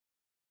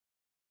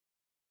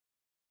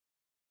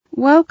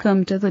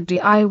Welcome to the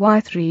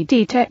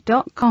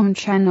DIY3DTech.com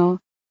channel.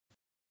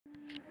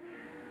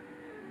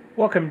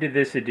 Welcome to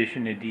this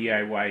edition of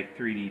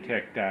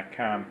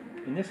DIY3DTech.com.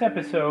 In this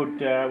episode,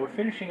 we're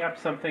finishing up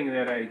something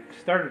that I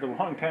started a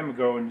long time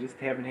ago and just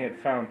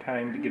haven't found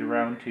time to get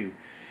around to.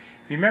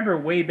 If you remember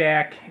way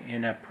back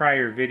in a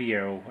prior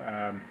video,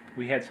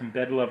 we had some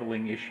bed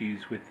leveling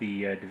issues with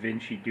the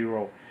DaVinci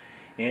Duo.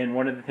 And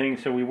one of the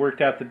things, so we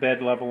worked out the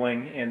bed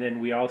leveling, and then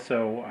we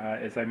also,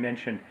 as I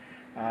mentioned,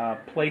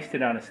 placed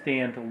it on a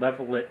stand to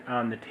level it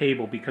on the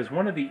table, because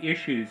one of the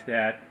issues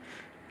that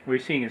we're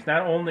seeing is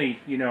not only,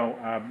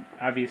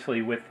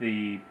 obviously with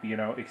the,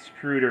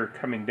 extruder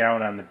coming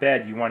down on the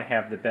bed, you want to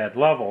have the bed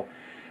level,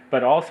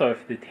 but also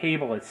if the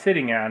table it's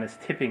sitting on is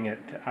tipping it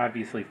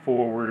obviously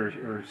forward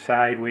or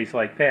sideways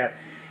like that,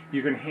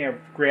 you're going to have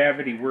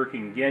gravity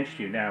working against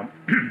you. Now,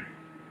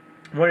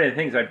 one of the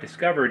things I've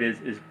discovered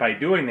is by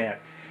doing that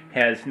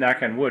has,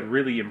 knock on wood,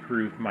 really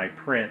improved my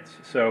prints.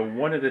 So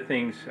one of the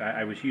things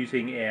I was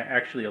using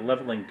actually a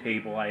leveling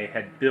table I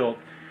had built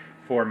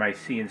for my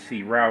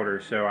CNC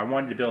router. So I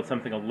wanted to build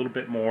something a little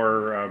bit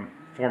more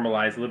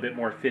formalized, a little bit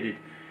more fitted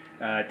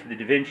to the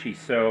DaVinci.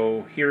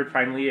 So here it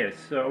finally is.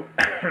 So,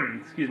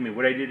 excuse me,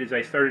 what I did is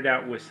I started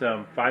out with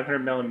some 500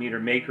 millimeter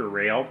maker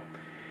rail,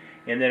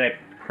 and then I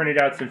printed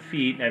out some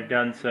feet, and I've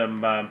done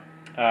some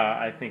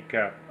I think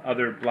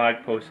other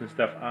blog posts and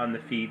stuff on the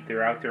feet.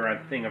 They're out there on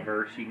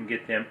Thingiverse, you can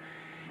get them.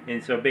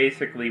 And so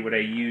basically what I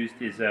used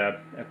is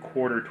a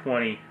quarter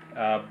 20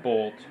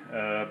 bolt.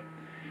 I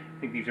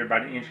think these are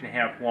about 1.5 inches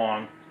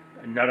long.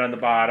 A nut on the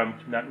bottom,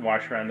 nut and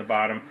washer on the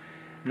bottom,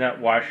 nut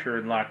washer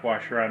and lock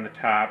washer on the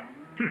top.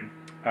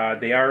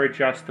 They are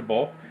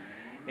adjustable.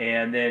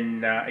 And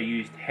then I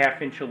used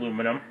 1/2 inch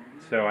aluminum.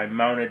 So I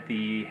mounted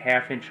the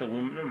 1/2 inch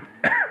aluminum,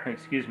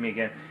 excuse me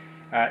again,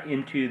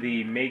 into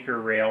the maker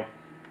rail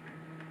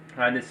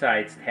on the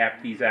sides.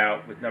 Tap these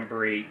out with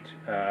number 8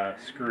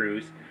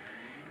 screws,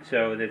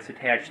 so that's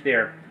attached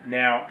there.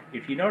 Now,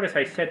 if you notice,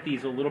 I set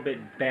these a little bit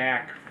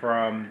back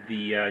from the,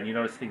 you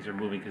notice things are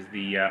moving because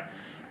the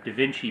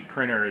DaVinci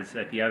printer is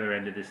at the other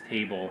end of this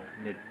table,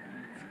 and it's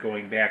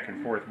going back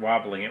and forth,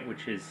 wobbling it,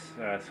 which is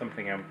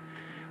something I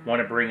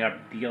want to bring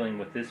up dealing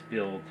with this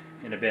build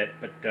in a bit.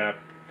 But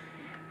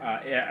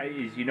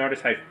as you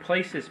notice, I've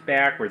placed this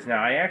backwards.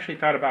 Now, I actually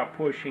thought about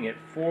pushing it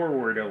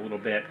forward a little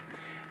bit.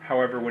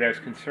 However, what I was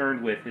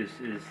concerned with is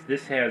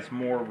this has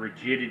more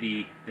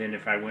rigidity than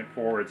if I went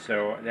forward,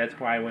 so that's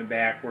why I went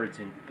backwards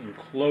and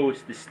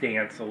closed the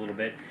stance a little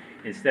bit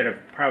instead of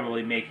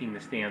probably making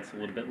the stance a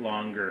little bit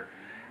longer.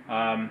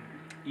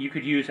 You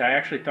could use, I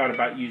actually thought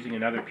about using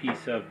another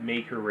piece of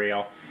maker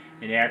rail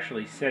and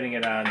actually setting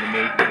it on the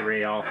maker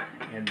rail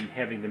and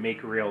having the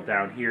maker rail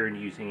down here and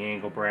using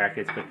angle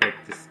brackets, but that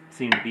just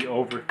seemed to be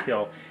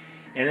overkill.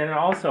 And then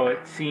also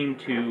it seemed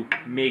to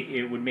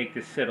would make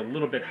this sit a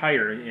little bit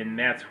higher, and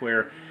that's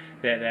where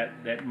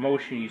that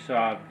motion you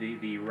saw of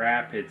the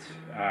rapids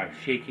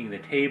shaking the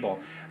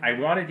table. I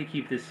wanted to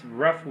keep this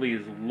roughly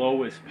as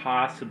low as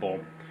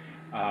possible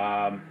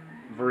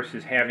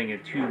versus having a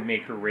 2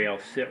 maker rail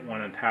sit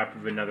one on top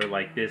of another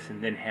like this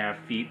and then have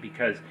feet,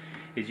 because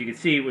as you can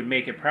see, it would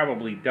make it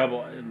probably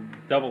double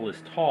as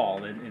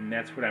tall, and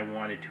that's what I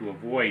wanted to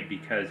avoid,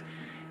 because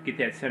get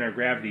that center of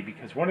gravity,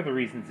 because one of the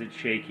reasons it's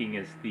shaking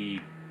is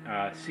the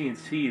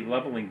CNC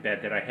leveling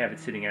bed that I have it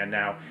sitting on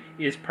now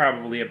is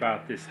probably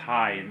about this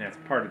high, and that's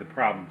part of the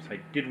problem. So I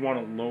did want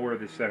to lower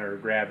the center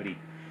of gravity.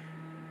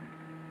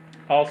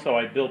 Also,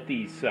 I built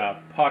these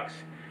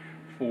pucks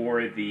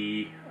for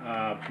the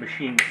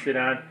machine to sit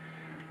on.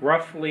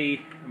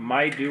 Roughly,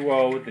 my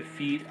Duo, the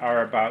feet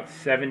are about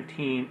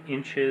 17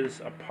 inches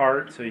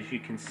apart, so as you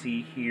can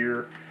see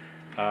here,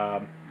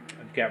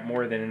 I've got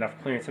more than enough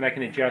clearance, and I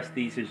can adjust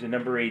these. There's a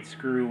number 8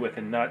 screw with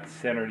a nut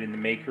centered in the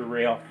maker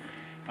rail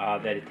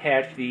that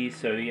attach these,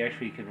 so you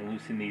actually can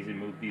loosen these and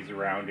move these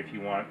around if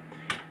you want.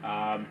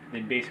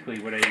 Then basically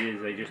what I did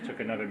is I just took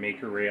another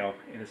maker rail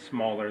in a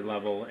smaller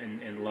level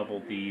and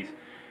leveled these.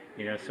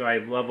 So I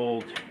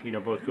leveled,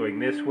 both going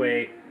this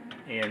way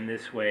and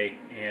this way,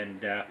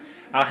 and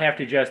I'll have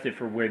to adjust it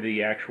for where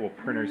the actual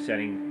printer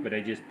setting, but I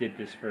just did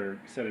this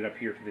set it up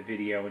here for the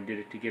video and did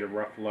it to get a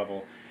rough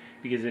level,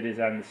 because it is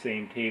on the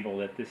same table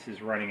that this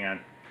is running on.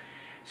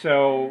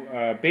 So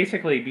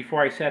basically,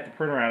 before I sat the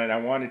printer on it, I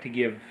wanted to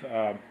give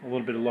a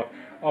little bit of look.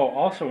 Oh,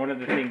 also one of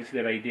the things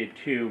that I did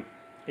too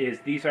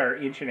is these are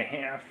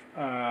 1.5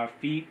 inch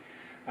feet.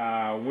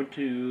 Went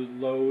to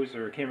Lowe's,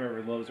 or I can't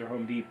remember, Lowe's or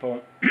Home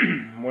Depot,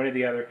 one or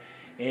the other,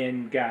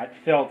 and got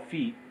felt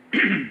feet.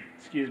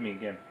 Excuse me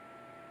again.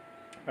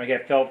 I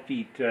got felt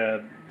feet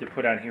to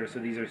put on here, so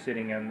these are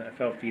sitting on the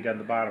felt feet on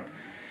the bottom.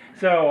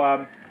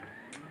 So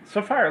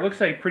so far it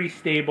looks like pretty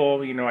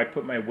stable. I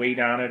put my weight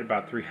on it,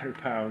 about 300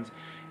 pounds.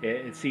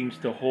 It seems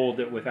to hold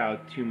it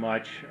without too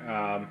much,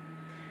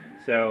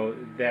 so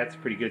that's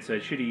pretty good. So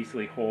it should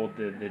easily hold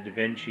the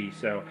DaVinci.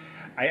 So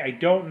I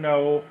don't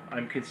know.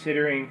 I'm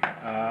considering,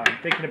 I'm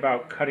thinking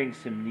about cutting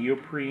some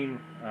neoprene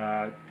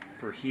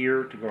for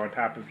here to go on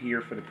top of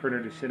here for the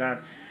printer to sit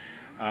on.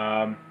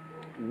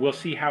 we'll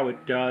see how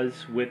it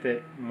does with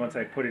it once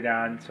I put it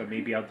on. So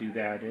maybe I'll do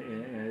that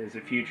as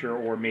a future,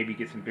 or maybe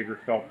get some bigger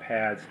felt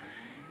pads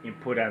and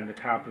put on the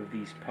top of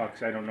these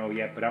pucks. I don't know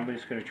yet, but I'm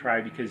just going to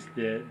try, because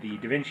the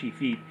DaVinci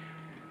feet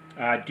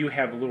do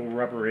have little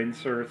rubber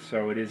inserts,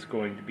 so it is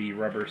going to be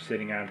rubber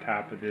sitting on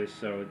top of this.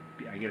 So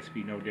I guess it'd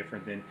be no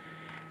different than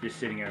just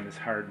sitting on this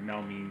hard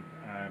melamine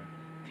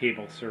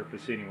table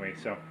surface anyway.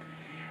 So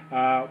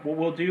what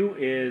we'll do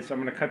is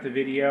I'm going to cut the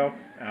video,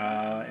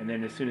 and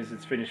then as soon as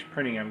it's finished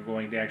printing, I'm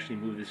going to actually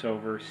move this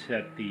over,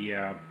 set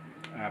the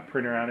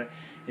printer on it,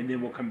 and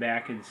then we'll come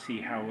back and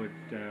see how it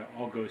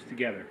all goes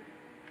together.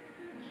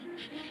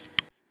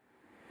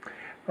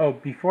 Oh,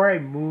 before I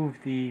move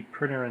the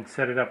printer and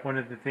set it up, one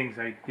of the things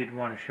I did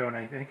want to show, and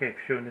I think I've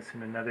shown this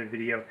in another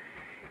video,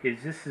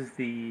 is this is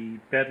the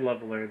bed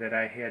leveler that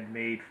I had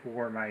made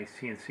for my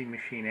CNC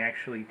machine,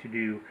 actually to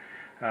do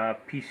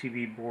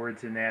PCB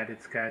boards and that.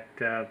 It's got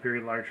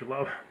very large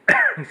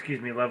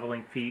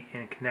leveling feet,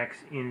 and it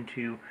connects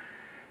into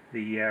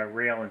the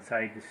rail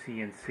inside the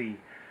CNC.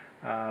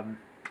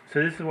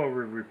 So this is what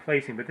we're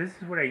replacing, but this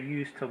is what I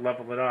used to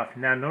level it off.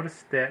 Now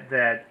notice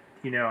that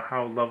you know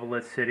how level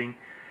it's sitting.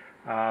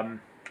 So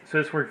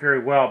this worked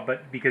very well,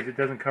 but because it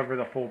doesn't cover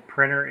the whole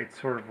printer, it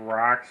sort of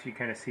rocks. You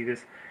kind of see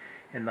this,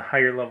 and the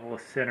higher level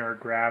of center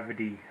of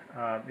gravity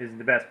isn't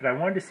the best. But I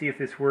wanted to see if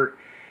this worked,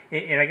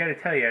 and I got to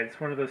tell you, it's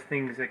one of those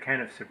things that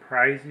kind of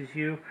surprises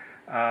you.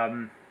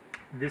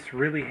 This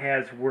really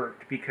has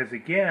worked, because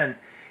again,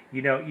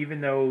 you know,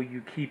 even though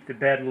you keep the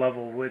bed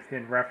level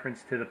within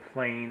reference to the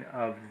plane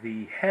of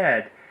the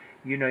head,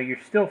 you know, you're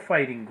still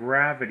fighting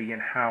gravity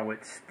and how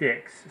it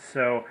sticks.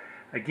 So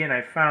again,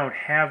 I found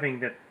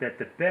having that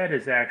the bed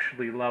is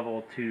actually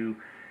level to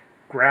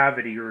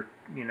gravity, or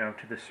you know,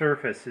 to the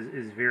surface,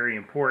 is very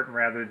important,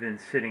 rather than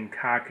sitting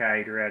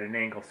cockeyed or at an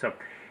angle. So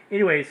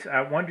anyways,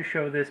 I wanted to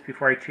show this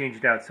before I change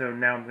it out, so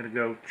now I'm going to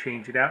go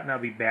change it out, and I'll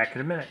be back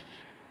in a minute.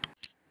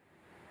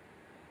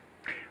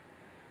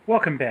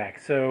 Welcome back.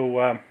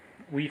 So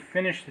we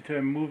finished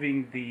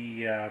moving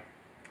the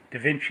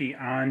DaVinci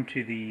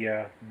onto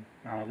the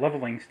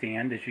leveling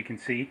stand, as you can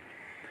see.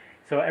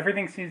 So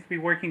everything seems to be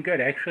working good.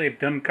 Actually, I've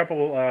done a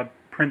couple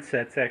print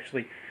sets,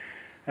 actually,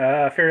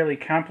 fairly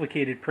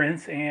complicated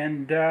prints,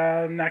 and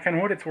knock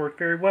on wood, it's worked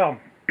very well.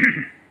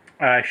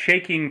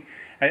 Shaking,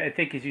 I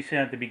think, as you said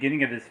at the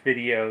beginning of this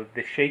video,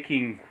 the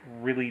shaking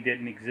really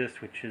didn't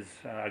exist, which is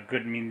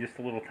good. I mean, just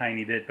a little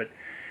tiny bit, but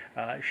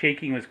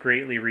shaking was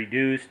greatly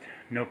reduced.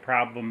 No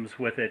problems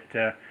with it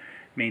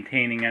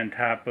maintaining on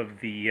top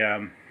of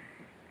the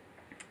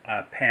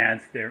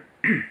pads there.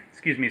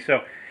 Excuse me.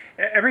 So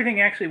everything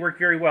actually worked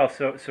very well.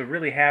 So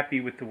really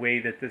happy with the way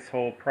that this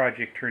whole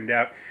project turned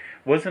out.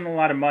 Wasn't a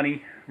lot of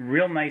money.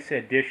 Real nice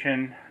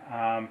addition.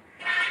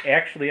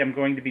 Actually, I'm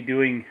going to be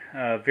doing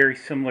very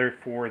similar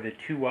for the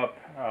 2-up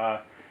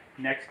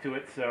next to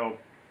it. So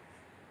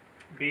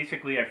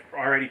basically, I've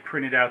already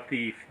printed out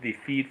the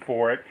feed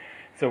for it.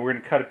 So we're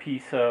going to cut a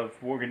piece of,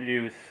 what we're going to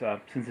do is,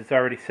 since it's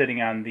already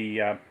sitting on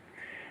the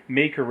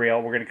maker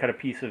rail, we're going to cut a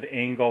piece of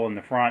angle in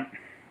the front.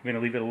 We're going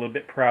to leave it a little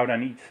bit proud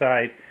on each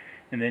side,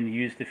 and then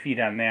use the feet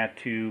on that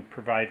to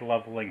provide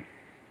leveling.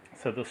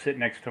 So they'll sit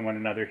next to one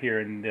another here,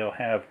 and they'll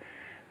have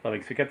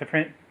leveling. So got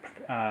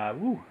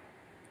the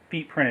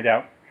feet printed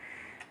out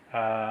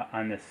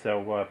on this.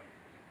 So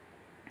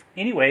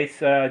anyways,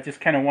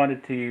 just kind of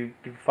wanted to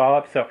follow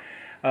up. So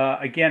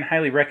again,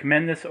 highly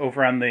recommend this.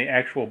 Over on the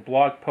actual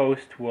blog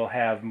post, we'll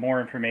have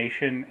more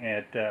information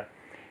at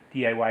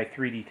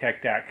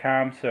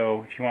DIY3DTech.com.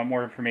 So if you want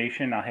more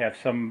information, I'll have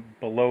some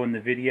below in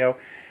the video,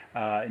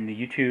 in the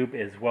YouTube,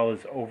 as well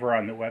as over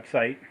on the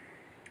website.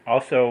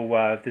 Also,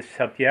 if this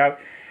helped you out,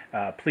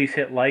 please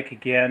hit like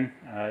again.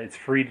 It's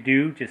free to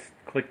do. Just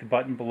click the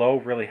button below.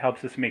 It really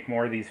helps us make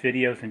more of these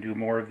videos and do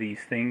more of these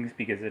things,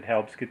 because it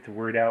helps get the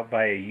word out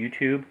via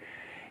YouTube.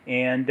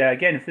 And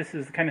again, if this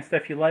is the kind of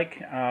stuff you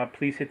like,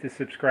 please hit the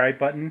subscribe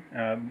button.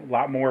 A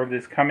lot more of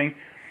this coming.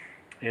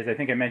 As I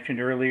think I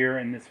mentioned earlier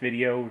in this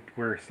video,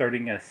 we're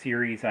starting a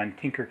series on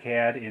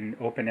Tinkercad and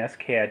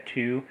OpenSCAD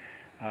 2.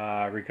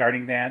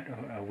 Regarding that,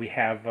 we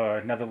have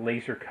another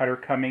laser cutter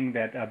coming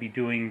that I'll be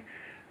doing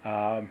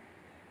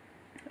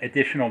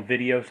additional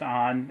videos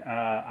on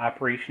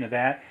operation of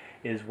that,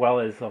 as well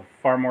as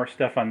far more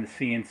stuff on the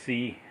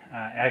CNC.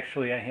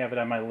 Actually, I have it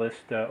on my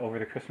list over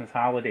the Christmas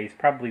holidays,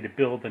 probably to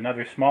build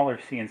another smaller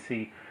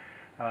CNC.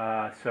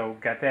 So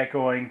got that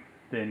going.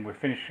 Then we're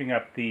finishing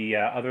up the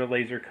other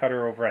laser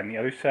cutter over on the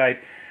other side.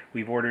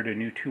 We've ordered a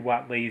new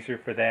 2-watt laser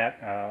for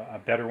that, a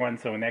better one.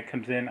 So when that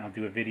comes in, I'll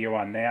do a video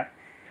on that.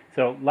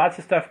 So lots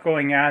of stuff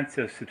going on.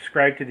 So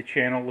subscribe to the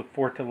channel. Look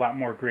forward to a lot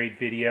more great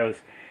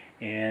videos.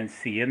 And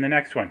see you in the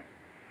next one.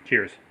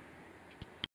 Cheers.